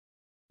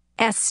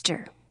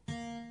Esther.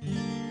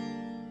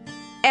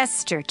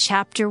 Esther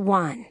chapter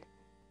 1.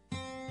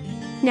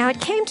 Now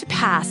it came to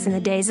pass in the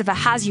days of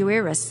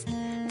Ahasuerus,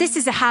 this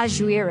is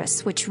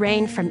Ahasuerus, which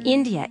reigned from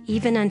India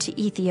even unto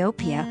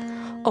Ethiopia,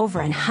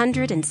 over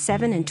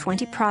 127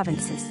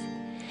 provinces,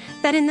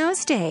 that in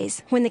those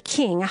days, when the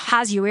king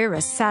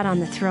Ahasuerus sat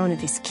on the throne of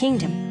his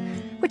kingdom,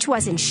 which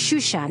was in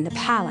Shushan the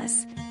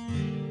palace,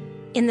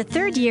 in the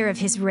 3rd year of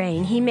his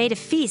reign, he made a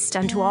feast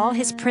unto all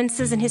his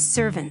princes and his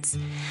servants,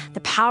 the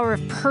power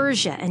of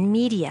Persia and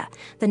Media,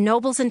 the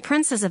nobles and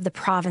princes of the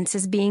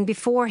provinces being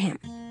before him.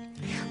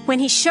 When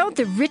he showed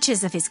the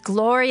riches of his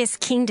glorious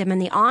kingdom and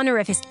the honor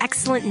of his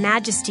excellent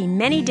majesty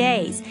many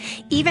days,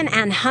 even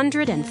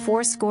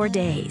 180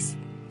 days.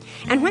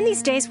 And when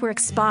these days were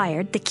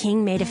expired, the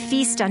king made a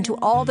feast unto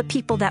all the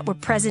people that were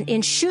present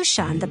in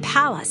Shushan the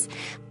palace,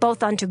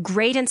 both unto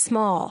great and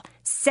small,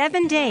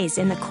 7 days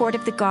in the court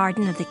of the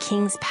garden of the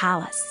king's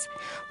palace,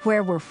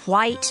 where were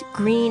white,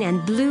 green,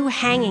 and blue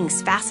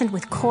hangings fastened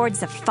with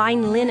cords of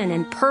fine linen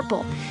and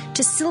purple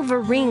to silver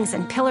rings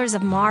and pillars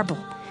of marble.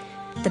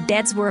 The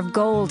beds were of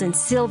gold and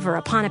silver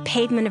upon a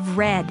pavement of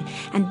red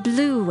and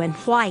blue and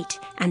white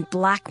and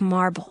black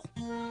marble.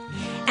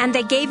 And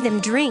they gave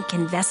them drink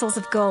in vessels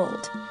of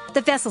gold,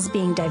 the vessels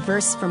being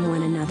diverse from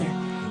one another,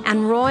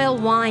 and royal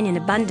wine in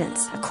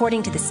abundance,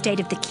 according to the state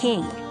of the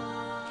king.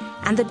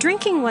 And the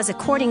drinking was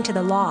according to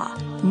the law,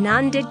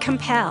 none did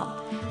compel,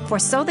 for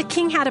so the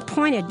king had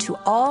appointed to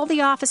all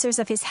the officers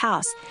of his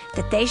house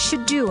that they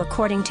should do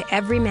according to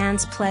every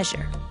man's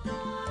pleasure.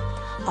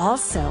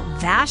 Also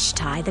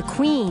Vashti the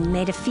queen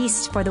made a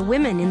feast for the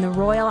women in the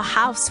royal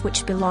house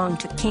which belonged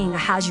to King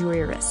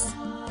Ahasuerus.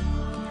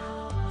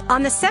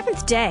 On the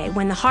 7th day,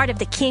 when the heart of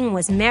the king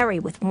was merry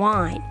with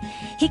wine,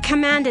 he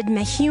commanded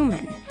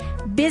Mehuman,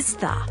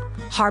 Biztha,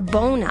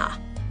 Harbona,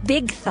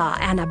 Bigtha,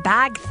 and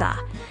Abagtha,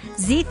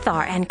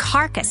 Zethar, and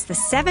Carcas, the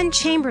 7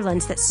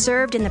 chamberlains that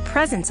served in the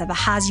presence of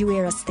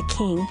Ahasuerus the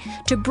king,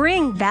 to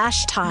bring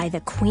Vashti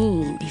the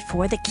queen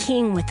before the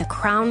king with the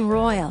crown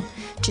royal,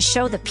 to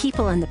show the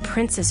people and the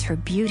princes her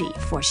beauty,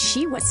 for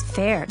she was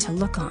fair to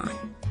look on.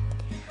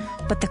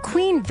 But the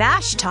queen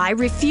Vashti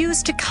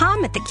refused to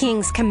come at the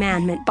king's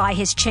commandment by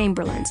his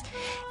chamberlains.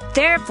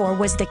 Therefore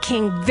was the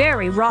king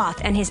very wroth,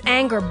 and his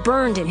anger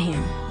burned in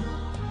him.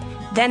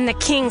 Then the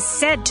king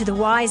said to the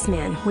wise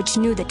men, which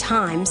knew the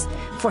times,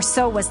 for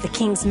so was the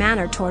king's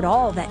manner toward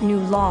all that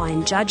knew law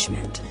and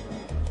judgment.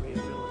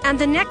 And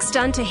the next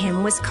unto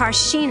him was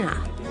Carshena,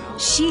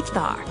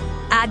 Shethar,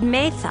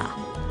 Admatha,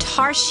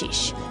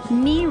 Tarshish,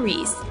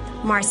 Meres,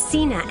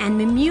 Marsena,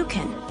 and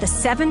Memucan, the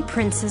 7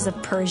 princes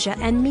of Persia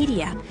and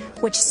Media,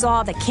 which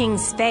saw the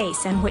king's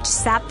face, and which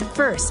sat the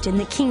first in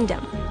the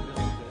kingdom.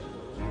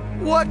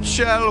 What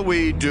shall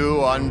we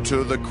do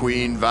unto the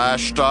queen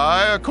Vashti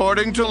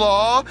according to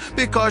law,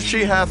 because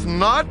she hath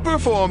not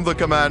performed the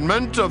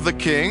commandment of the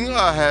king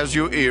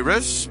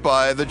Ahasuerus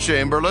by the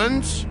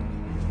chamberlains?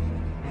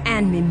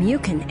 And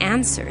Memucan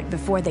answered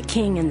before the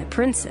king and the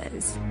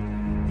princes,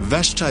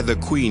 Vashti the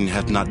queen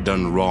hath not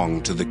done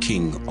wrong to the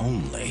king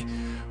only,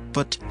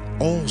 but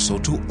also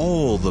to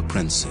all the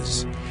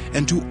princes,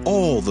 and to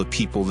all the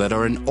people that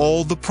are in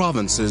all the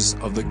provinces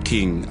of the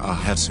king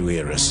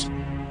Ahasuerus.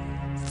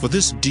 For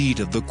this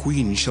deed of the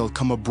queen shall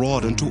come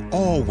abroad unto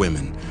all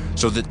women,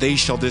 so that they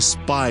shall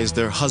despise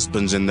their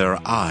husbands in their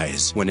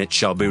eyes, when it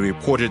shall be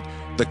reported,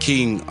 the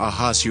king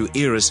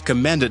Ahasuerus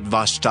commanded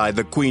Vashti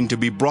the queen to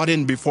be brought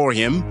in before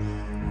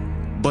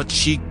him, but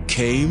she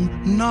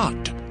came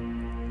not.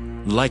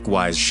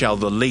 Likewise shall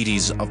the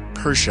ladies of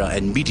Persia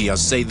and Media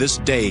say this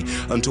day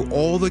unto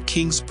all the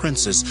king's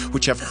princes,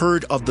 which have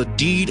heard of the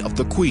deed of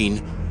the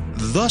queen,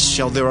 thus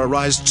shall there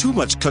arise too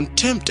much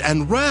contempt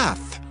and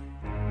wrath.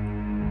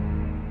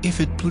 If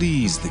it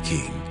please the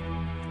king,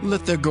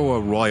 let there go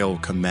a royal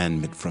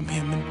commandment from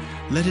him, and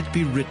let it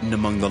be written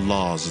among the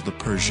laws of the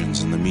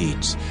Persians and the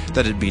Medes,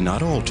 that it be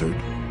not altered,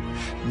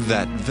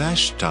 that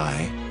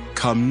Vashti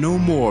come no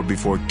more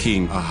before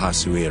King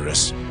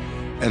Ahasuerus,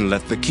 and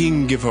let the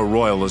king give her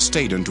royal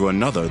estate unto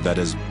another that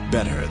is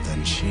better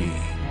than she.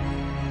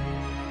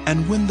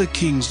 And when the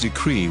king's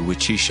decree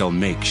which he shall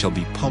make shall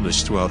be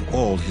published throughout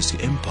all his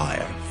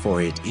empire,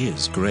 for it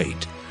is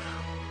great,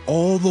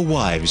 all the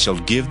wives shall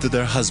give to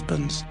their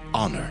husbands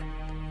honor,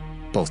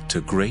 both to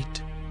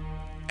great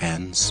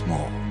and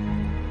small.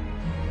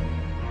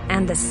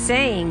 And the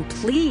saying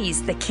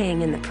pleased the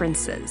king and the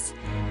princes.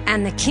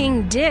 And the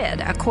king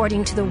did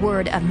according to the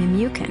word of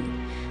Memucan.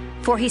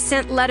 For he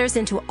sent letters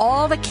into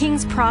all the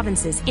king's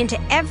provinces, into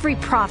every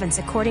province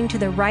according to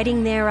the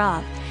writing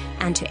thereof,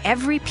 and to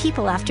every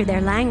people after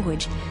their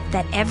language,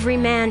 that every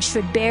man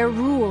should bear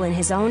rule in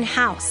his own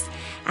house,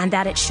 and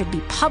that it should be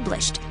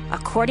published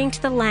according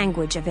to the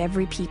language of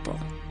every people.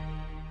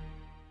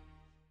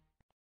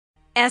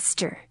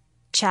 Esther,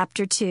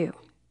 chapter 2.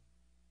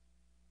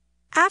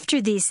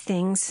 After these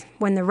things,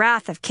 when the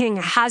wrath of King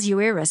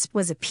Ahasuerus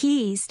was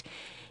appeased,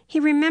 he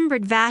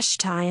remembered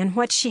Vashti and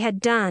what she had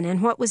done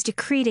and what was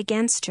decreed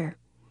against her.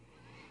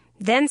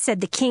 Then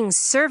said the king's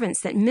servants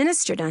that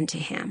ministered unto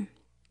him,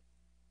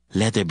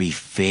 Let there be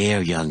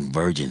fair young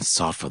virgins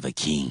sought for the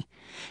king,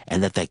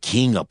 and let the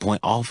king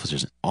appoint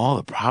officers in all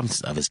the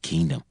provinces of his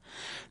kingdom,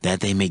 that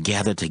they may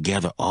gather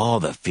together all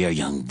the fair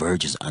young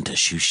virgins unto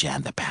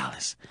Shushan the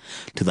palace,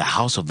 to the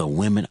house of the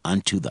women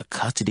unto the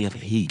custody of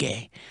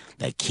Hegai,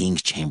 the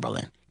king's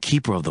chamberlain,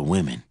 keeper of the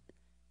women.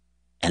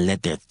 And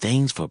let their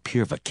things for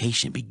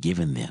purification be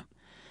given them,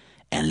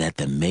 and let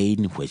the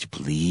maiden which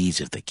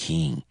pleaseth the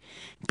king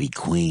be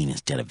queen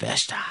instead of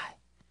Vashti.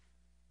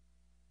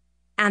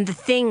 And the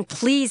thing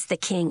pleased the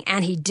king,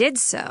 and he did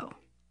so.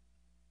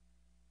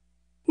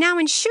 Now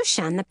in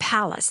Shushan the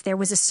palace there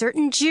was a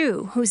certain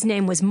Jew whose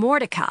name was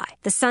Mordecai,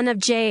 the son of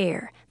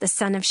Jair, the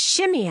son of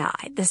Shimei,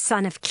 the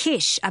son of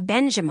Kish, a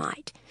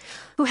Benjamite,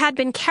 who had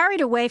been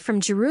carried away from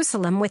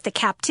Jerusalem with the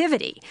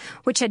captivity,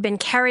 which had been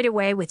carried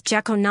away with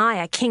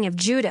Jeconiah, king of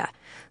Judah,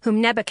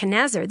 whom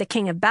Nebuchadnezzar, the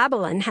king of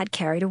Babylon, had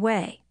carried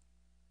away.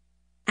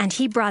 And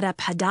he brought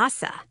up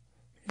Hadassah,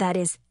 that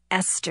is,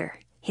 Esther,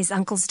 his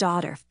uncle's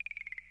daughter,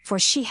 for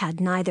she had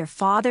neither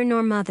father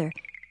nor mother,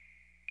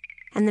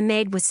 and the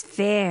maid was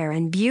fair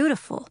and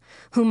beautiful,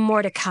 whom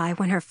Mordecai,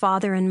 when her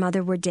father and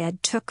mother were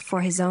dead, took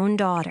for his own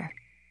daughter.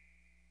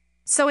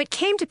 So it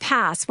came to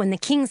pass, when the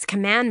king's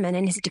commandment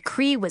and his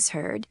decree was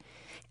heard,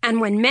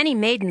 and when many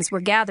maidens were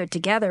gathered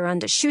together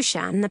unto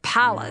Shushan the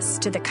palace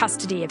to the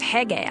custody of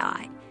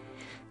Hegai,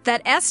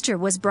 that Esther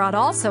was brought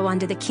also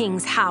unto the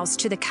king's house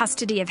to the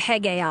custody of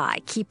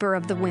Hegai, keeper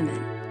of the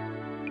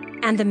women.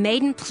 And the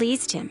maiden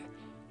pleased him,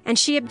 and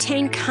she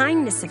obtained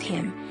kindness of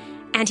him,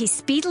 and he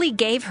speedily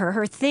gave her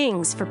her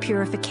things for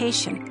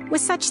purification, with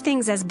such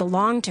things as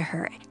belonged to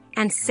her,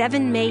 and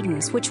 7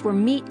 maidens which were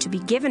meet to be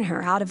given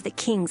her out of the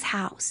king's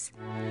house.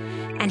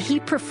 And he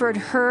preferred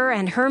her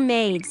and her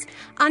maids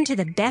unto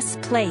the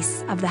best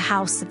place of the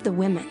house of the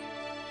women.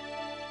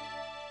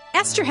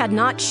 Esther had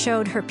not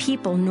showed her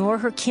people nor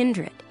her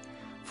kindred,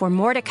 for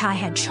Mordecai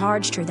had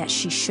charged her that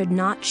she should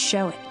not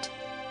show it.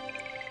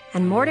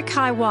 And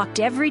Mordecai walked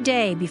every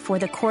day before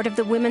the court of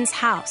the women's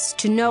house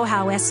to know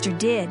how Esther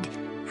did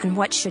and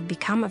what should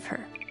become of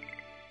her.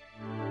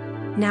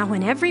 Now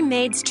when every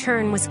maid's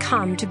turn was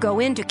come to go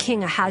into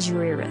King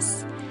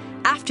Ahasuerus,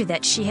 after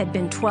that she had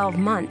been 12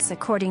 months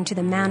according to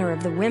the manner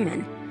of the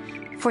women,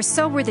 for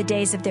so were the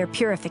days of their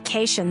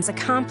purifications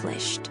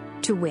accomplished,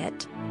 to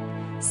wit,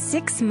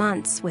 6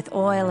 months with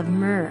oil of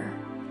myrrh,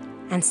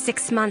 and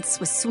 6 months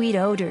with sweet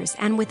odors,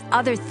 and with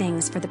other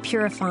things for the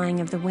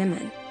purifying of the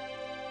women.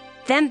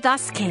 Then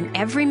thus came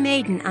every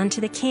maiden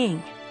unto the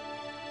king.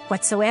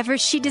 Whatsoever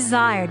she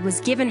desired was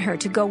given her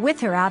to go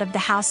with her out of the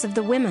house of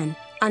the women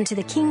unto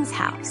the king's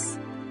house.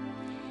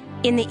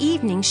 In the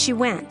evening she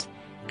went,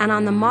 and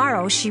on the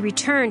morrow she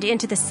returned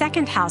into the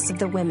second house of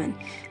the women,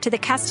 to the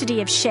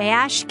custody of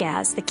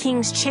Shaashgaz, the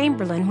king's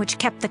chamberlain, which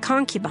kept the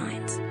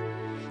concubines.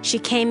 She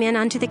came in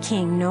unto the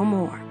king no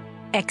more,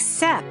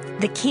 except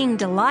the king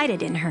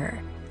delighted in her,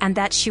 and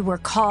that she were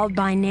called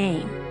by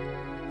name.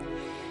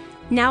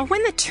 Now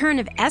when the turn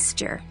of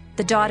Esther,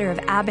 the daughter of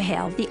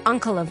Abihail, the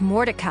uncle of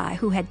Mordecai,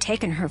 who had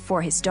taken her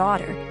for his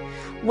daughter,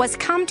 was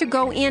come to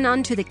go in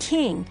unto the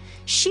king,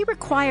 she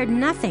required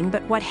nothing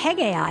but what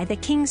Hegai, the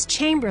king's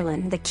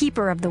chamberlain, the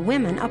keeper of the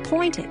women,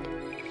 appointed.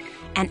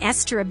 And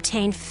Esther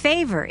obtained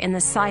favor in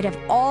the sight of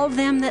all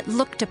them that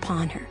looked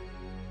upon her.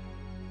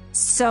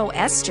 So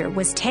Esther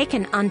was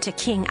taken unto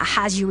King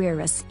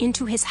Ahasuerus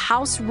into his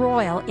house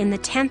royal in the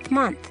 10th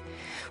month,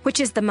 which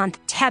is the month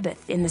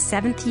Tebeth, in the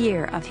 7th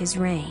year of his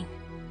reign.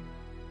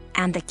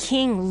 And the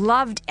king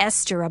loved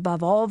Esther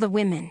above all the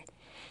women,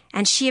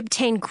 and she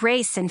obtained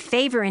grace and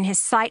favor in his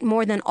sight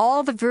more than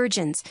all the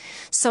virgins,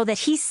 so that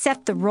he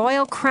set the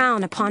royal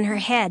crown upon her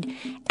head,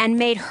 and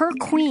made her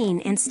queen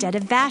instead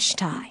of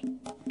Vashti.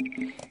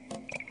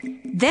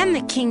 Then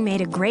the king made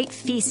a great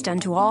feast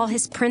unto all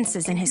his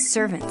princes and his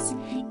servants,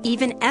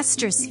 even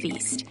Esther's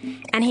feast,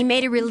 and he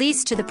made a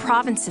release to the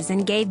provinces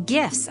and gave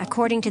gifts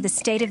according to the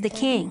state of the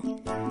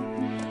king.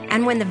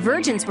 And when the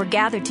virgins were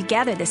gathered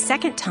together the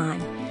second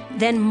time,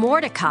 then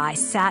Mordecai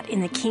sat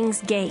in the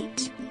king's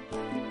gate.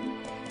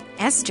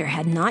 Esther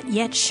had not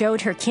yet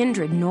showed her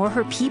kindred nor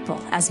her people,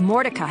 as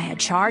Mordecai had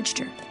charged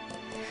her.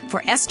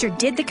 For Esther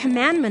did the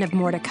commandment of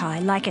Mordecai,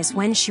 like as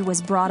when she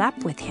was brought up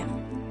with him.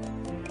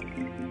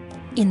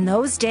 In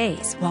those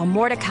days, while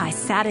Mordecai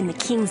sat in the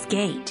king's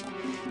gate,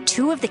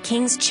 2 of the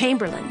king's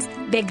chamberlains,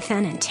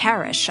 Bigthan and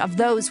Teresh, of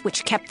those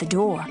which kept the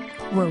door,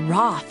 were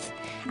wroth,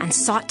 and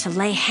sought to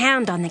lay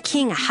hand on the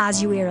king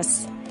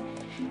Ahasuerus.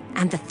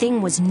 And the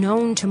thing was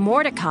known to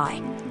Mordecai,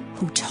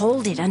 who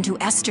told it unto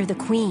Esther the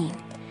queen.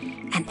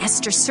 And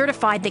Esther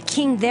certified the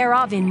king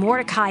thereof in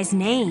Mordecai's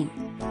name.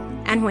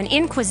 And when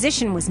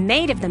inquisition was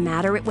made of the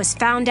matter, it was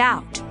found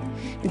out.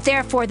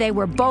 Therefore they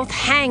were both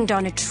hanged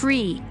on a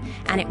tree,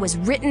 and it was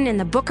written in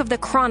the book of the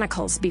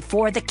Chronicles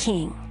before the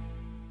king.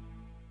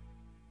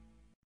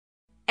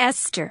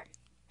 Esther,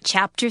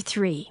 chapter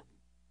 3.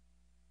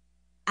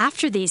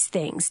 After these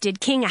things did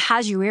King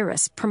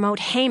Ahasuerus promote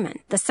Haman,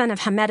 the son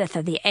of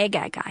Hammedatha the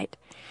Agagite,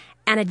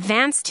 and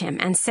advanced him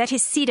and set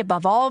his seat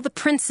above all the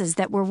princes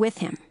that were with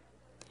him.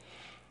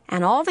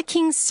 And all the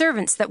king's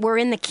servants that were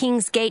in the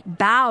king's gate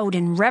bowed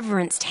and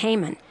reverenced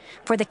Haman,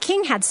 for the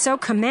king had so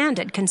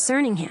commanded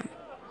concerning him.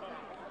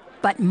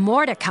 But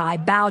Mordecai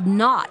bowed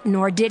not,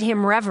 nor did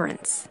him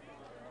reverence.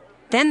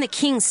 Then the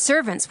king's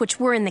servants which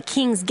were in the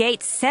king's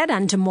gate said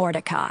unto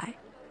Mordecai,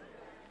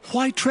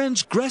 Why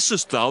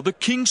transgressest thou the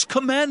king's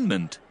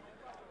commandment?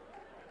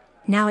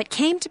 Now it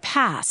came to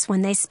pass,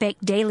 when they spake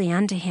daily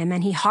unto him,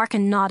 and he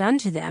hearkened not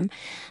unto them,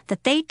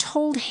 that they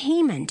told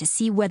Haman to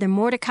see whether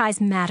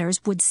Mordecai's matters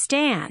would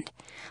stand,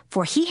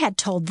 for he had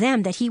told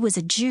them that he was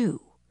a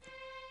Jew.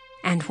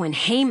 And when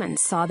Haman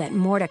saw that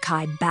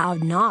Mordecai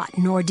bowed not,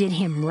 nor did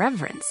him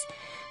reverence,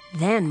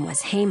 then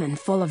was Haman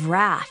full of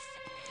wrath.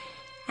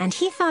 And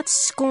he thought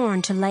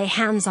scorn to lay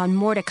hands on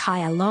Mordecai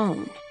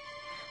alone,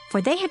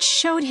 for they had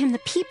showed him the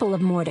people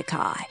of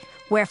Mordecai.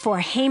 Wherefore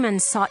Haman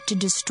sought to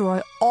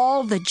destroy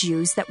all the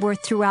Jews that were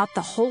throughout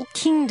the whole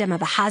kingdom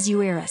of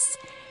Ahasuerus,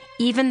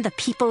 even the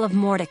people of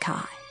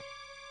Mordecai.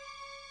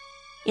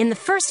 In the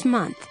 1st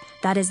month,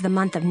 that is the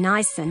month of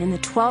Nisan, in the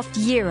 12th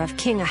year of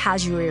King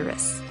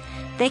Ahasuerus,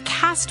 they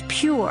cast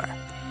pure,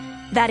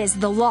 that is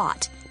the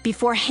lot,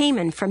 before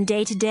Haman from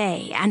day to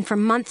day, and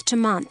from month to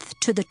month,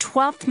 to the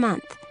 12th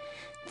month,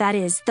 that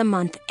is the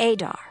month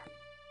Adar.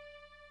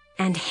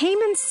 And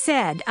Haman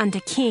said unto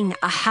King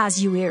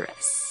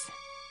Ahasuerus,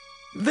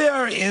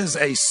 There is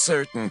a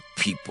certain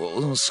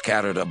people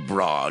scattered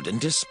abroad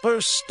and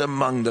dispersed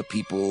among the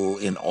people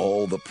in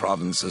all the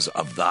provinces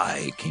of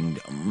thy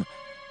kingdom,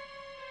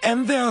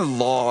 and their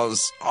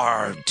laws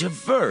are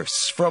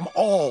diverse from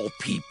all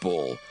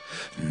people,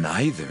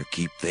 neither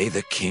keep they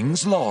the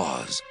king's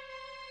laws.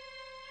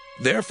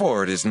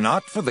 Therefore it is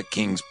not for the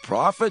king's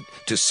profit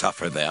to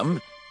suffer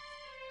them.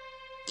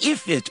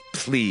 If it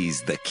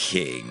please the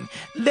king,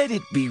 let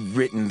it be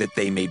written that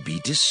they may be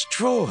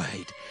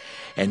destroyed,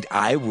 and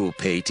I will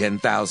pay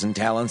 10,000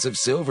 talents of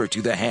silver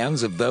to the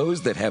hands of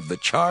those that have the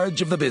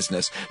charge of the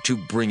business, to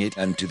bring it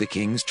unto the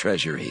king's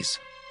treasuries.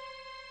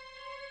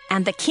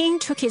 And the king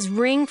took his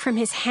ring from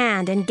his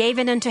hand, and gave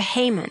it unto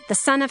Haman, the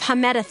son of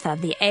Hammedatha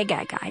the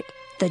Agagite,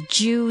 the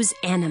Jews'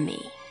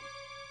 enemy.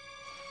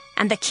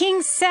 And the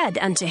king said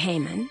unto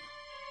Haman,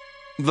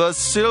 The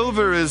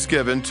silver is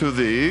given to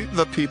thee,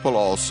 the people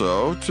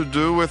also, to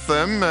do with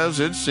them as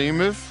it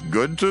seemeth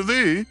good to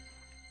thee.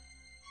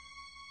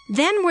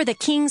 Then were the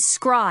king's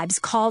scribes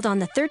called on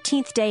the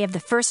 13th day of the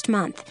 1st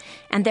month,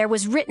 and there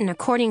was written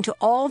according to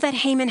all that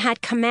Haman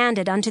had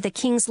commanded unto the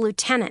king's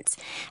lieutenants,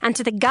 and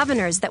to the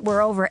governors that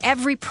were over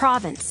every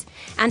province,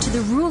 and to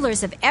the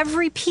rulers of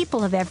every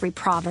people of every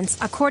province,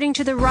 according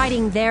to the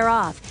writing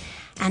thereof,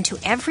 and to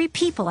every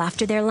people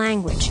after their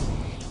language.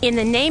 In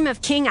the name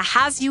of King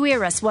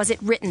Ahasuerus was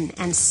it written,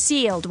 and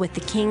sealed with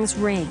the king's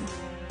ring.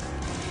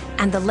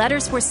 And the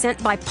letters were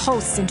sent by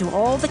posts into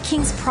all the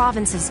king's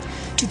provinces,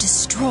 to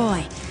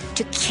destroy,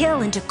 to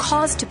kill, and to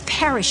cause to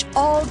perish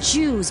all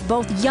Jews,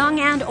 both young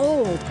and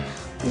old,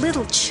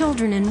 little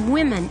children and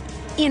women,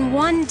 in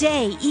one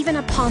day, even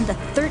upon the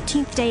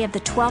 13th day of the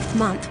 12th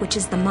month, which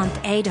is the month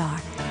Adar,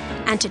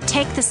 and to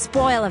take the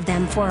spoil of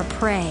them for a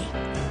prey.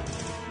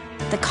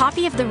 The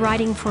copy of the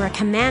writing for a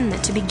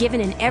commandment to be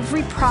given in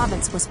every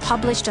province was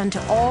published unto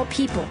all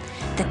people,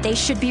 that they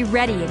should be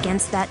ready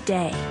against that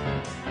day.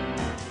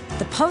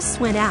 The posts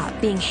went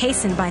out, being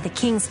hastened by the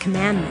king's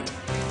commandment,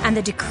 and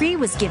the decree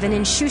was given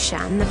in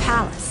Shushan the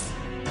palace.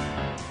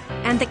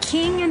 And the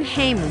king and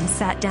Haman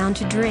sat down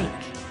to drink,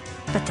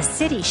 but the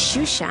city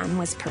Shushan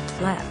was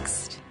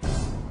perplexed.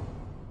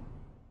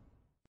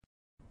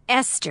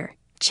 Esther,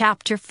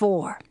 chapter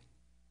 4.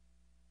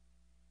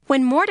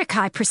 When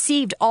Mordecai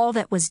perceived all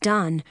that was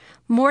done,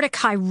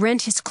 Mordecai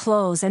rent his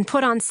clothes and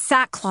put on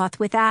sackcloth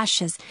with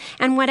ashes,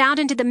 and went out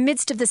into the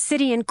midst of the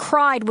city and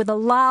cried with a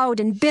loud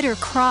and bitter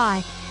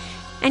cry,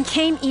 and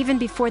came even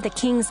before the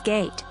king's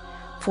gate,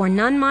 for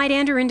none might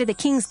enter into the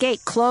king's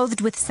gate clothed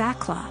with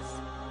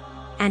sackcloth.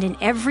 And in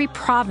every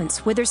province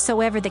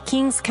whithersoever the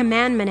king's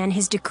commandment and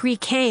his decree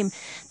came,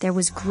 there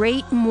was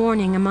great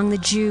mourning among the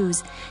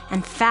Jews,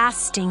 and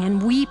fasting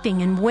and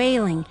weeping and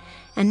wailing,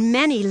 and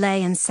many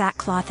lay in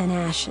sackcloth and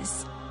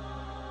ashes.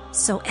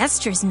 So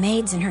Esther's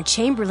maids and her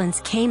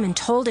chamberlains came and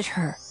told it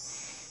her.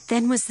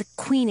 Then was the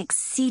queen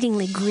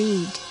exceedingly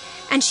grieved,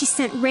 and she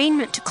sent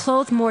raiment to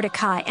clothe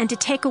Mordecai, and to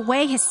take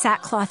away his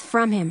sackcloth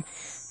from him,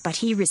 but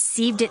he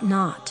received it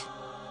not.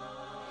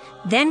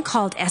 Then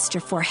called Esther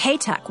for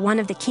Hatach, one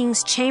of the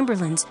king's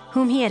chamberlains,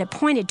 whom he had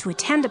appointed to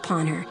attend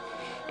upon her,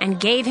 and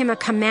gave him a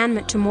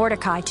commandment to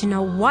Mordecai to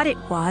know what it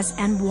was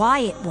and why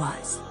it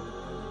was.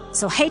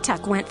 So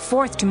Hatach went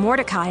forth to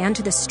Mordecai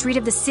unto the street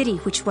of the city,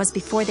 which was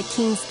before the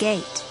king's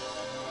gate.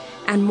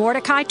 And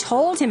Mordecai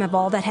told him of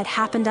all that had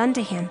happened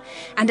unto him,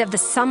 and of the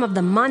sum of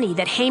the money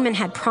that Haman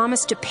had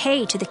promised to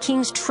pay to the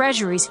king's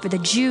treasuries for the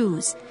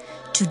Jews,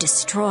 to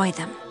destroy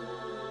them.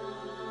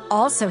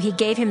 Also he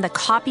gave him the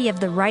copy of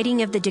the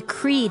writing of the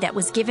decree that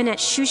was given at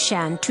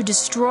Shushan to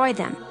destroy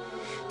them,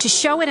 to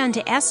show it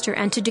unto Esther,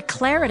 and to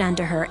declare it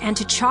unto her, and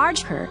to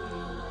charge her,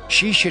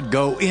 she should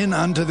go in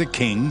unto the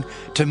king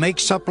to make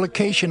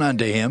supplication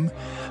unto him,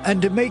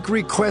 and to make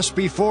request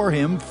before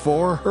him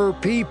for her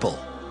people.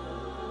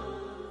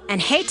 And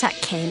Hatach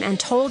came and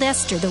told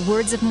Esther the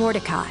words of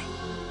Mordecai.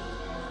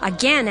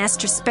 Again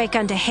Esther spake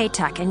unto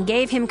Hatach, and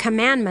gave him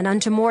commandment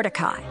unto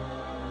Mordecai.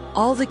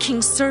 All the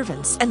king's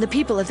servants and the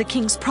people of the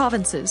king's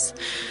provinces,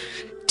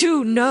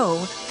 do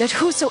know that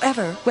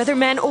whosoever, whether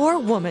man or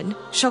woman,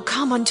 shall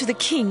come unto the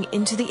king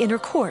into the inner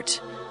court,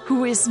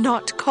 who is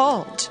not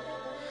called,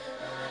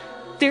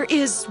 there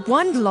is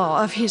one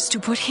law of his to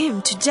put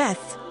him to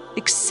death,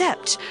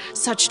 except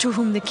such to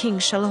whom the king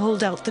shall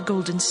hold out the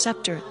golden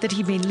scepter, that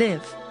he may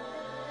live.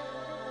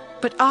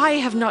 But I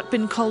have not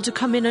been called to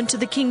come in unto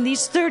the king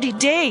these 30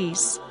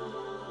 days.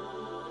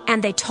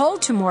 And they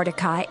told to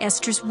Mordecai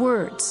Esther's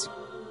words.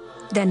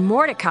 Then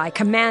Mordecai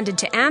commanded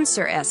to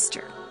answer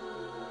Esther.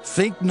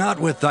 Think not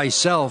with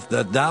thyself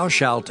that thou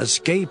shalt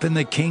escape in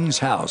the king's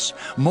house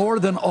more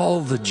than all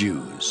the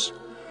Jews.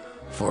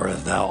 For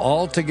if thou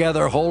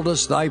altogether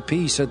holdest thy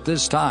peace at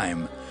this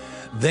time,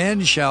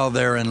 then shall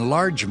their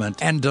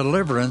enlargement and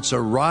deliverance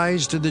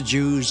arise to the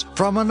Jews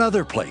from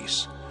another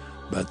place.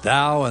 But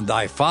thou and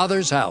thy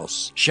father's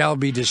house shall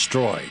be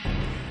destroyed.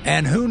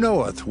 And who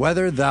knoweth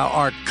whether thou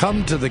art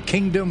come to the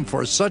kingdom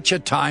for such a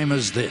time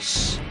as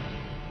this?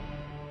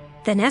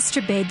 Then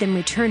Esther bade them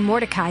return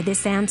Mordecai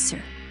this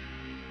answer.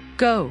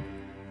 Go,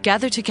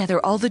 gather together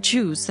all the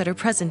Jews that are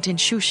present in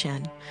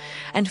Shushan,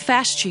 and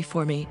fast ye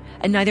for me,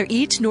 and neither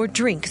eat nor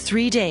drink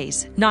 3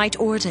 days, night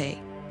or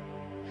day.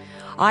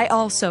 I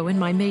also and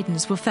my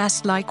maidens will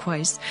fast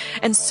likewise,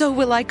 and so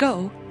will I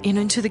go in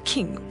unto the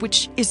king,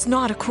 which is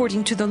not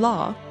according to the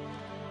law.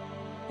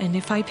 And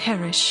if I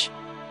perish,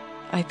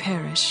 I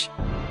perish.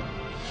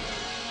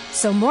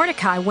 So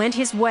Mordecai went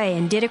his way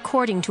and did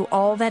according to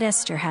all that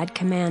Esther had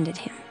commanded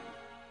him.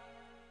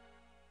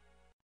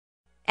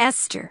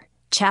 Esther,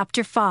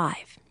 chapter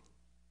 5.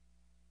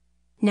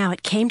 Now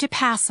it came to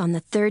pass on the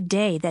 3rd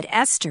day that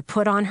Esther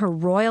put on her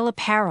royal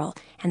apparel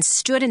and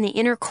stood in the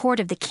inner court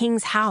of the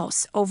king's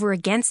house over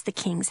against the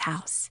king's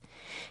house.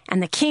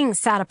 And the king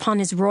sat upon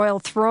his royal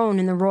throne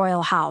in the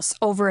royal house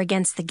over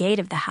against the gate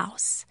of the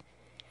house.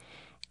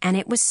 And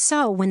it was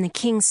so, when the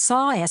king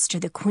saw Esther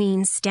the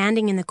queen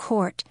standing in the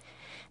court,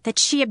 that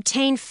she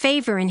obtained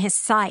favor in his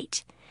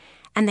sight.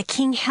 And the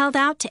king held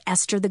out to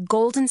Esther the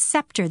golden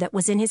scepter that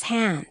was in his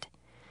hand.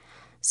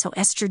 So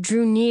Esther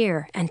drew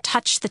near and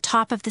touched the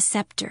top of the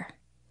scepter.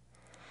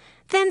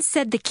 Then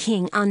said the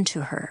king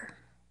unto her,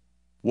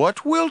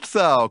 What wilt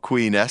thou,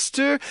 Queen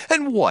Esther,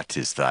 and what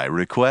is thy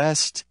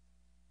request?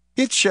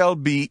 It shall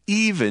be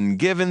even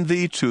given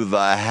thee to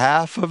the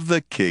half of the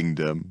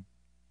kingdom.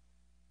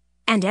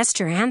 And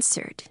Esther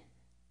answered,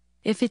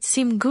 If it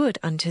seem good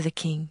unto the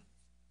king,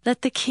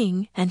 let the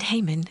king and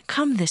Haman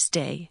come this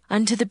day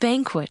unto the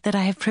banquet that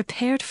I have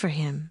prepared for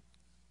him.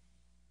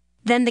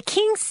 Then the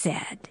king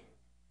said,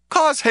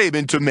 Cause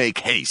Haman to make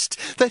haste,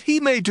 that he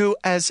may do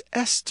as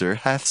Esther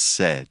hath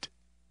said.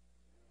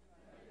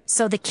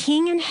 So the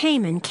king and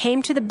Haman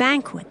came to the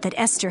banquet that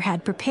Esther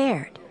had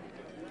prepared.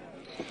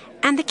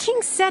 And the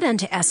king said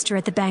unto Esther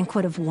at the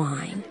banquet of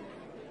wine,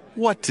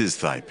 What is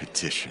thy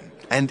petition?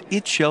 And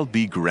it shall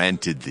be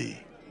granted thee.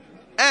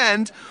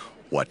 And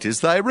what is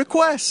thy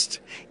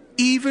request?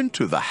 Even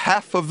to the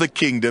half of the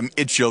kingdom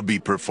it shall be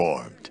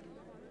performed.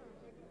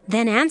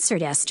 Then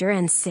answered Esther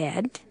and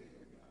said,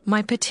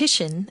 My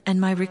petition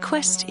and my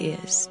request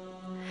is,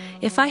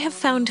 if I have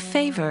found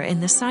favor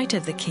in the sight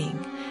of the king,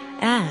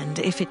 and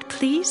if it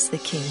please the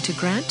king to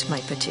grant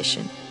my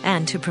petition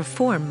and to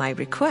perform my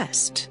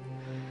request,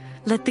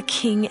 let the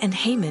king and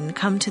Haman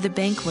come to the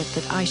banquet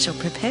that I shall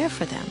prepare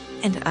for them,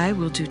 and I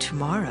will do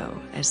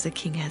tomorrow as the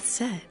king hath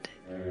said.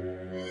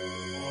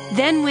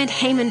 Then went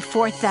Haman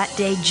forth that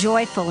day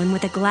joyful and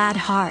with a glad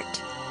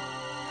heart.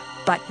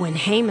 But when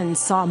Haman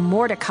saw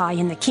Mordecai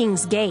in the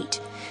king's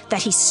gate,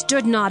 that he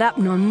stood not up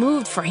nor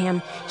moved for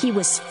him, he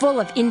was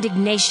full of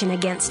indignation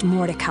against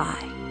Mordecai.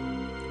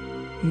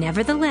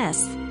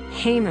 Nevertheless,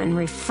 Haman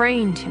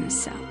refrained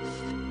himself.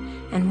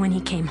 And when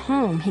he came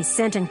home, he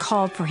sent and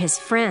called for his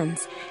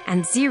friends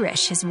and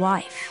Zeresh his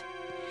wife.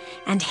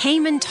 And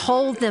Haman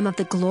told them of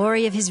the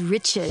glory of his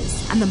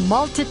riches and the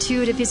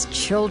multitude of his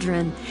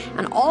children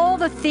and all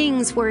the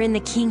things wherein the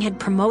king had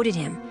promoted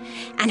him,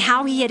 and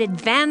how he had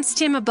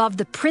advanced him above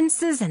the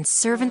princes and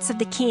servants of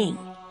the king.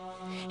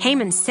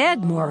 Haman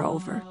said,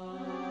 moreover,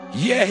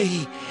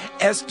 Yea,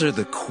 Esther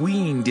the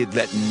queen did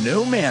let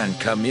no man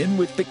come in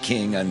with the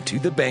king unto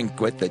the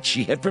banquet that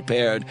she had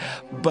prepared,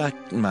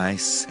 but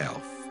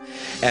myself.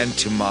 And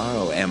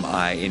tomorrow am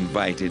I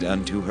invited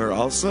unto her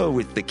also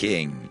with the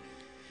king.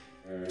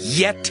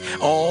 Yet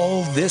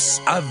all this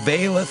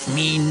availeth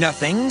me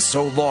nothing,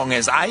 so long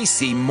as I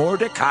see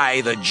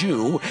Mordecai the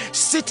Jew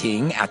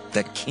sitting at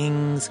the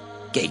king's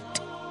gate.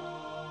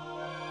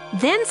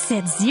 Then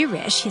said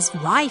Zeresh his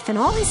wife and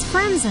all his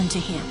friends unto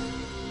him,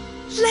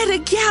 Let a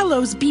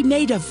gallows be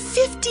made of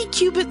 50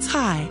 cubits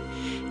high,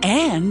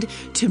 and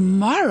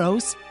tomorrow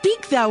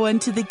speak thou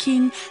unto the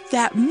king,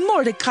 that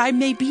Mordecai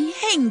may be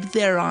hanged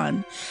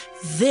thereon.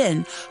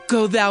 Then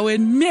go thou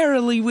in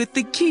merrily with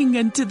the king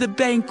unto the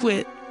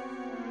banquet.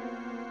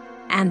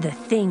 And the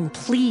thing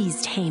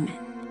pleased Haman,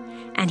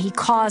 and he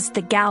caused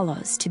the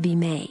gallows to be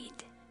made.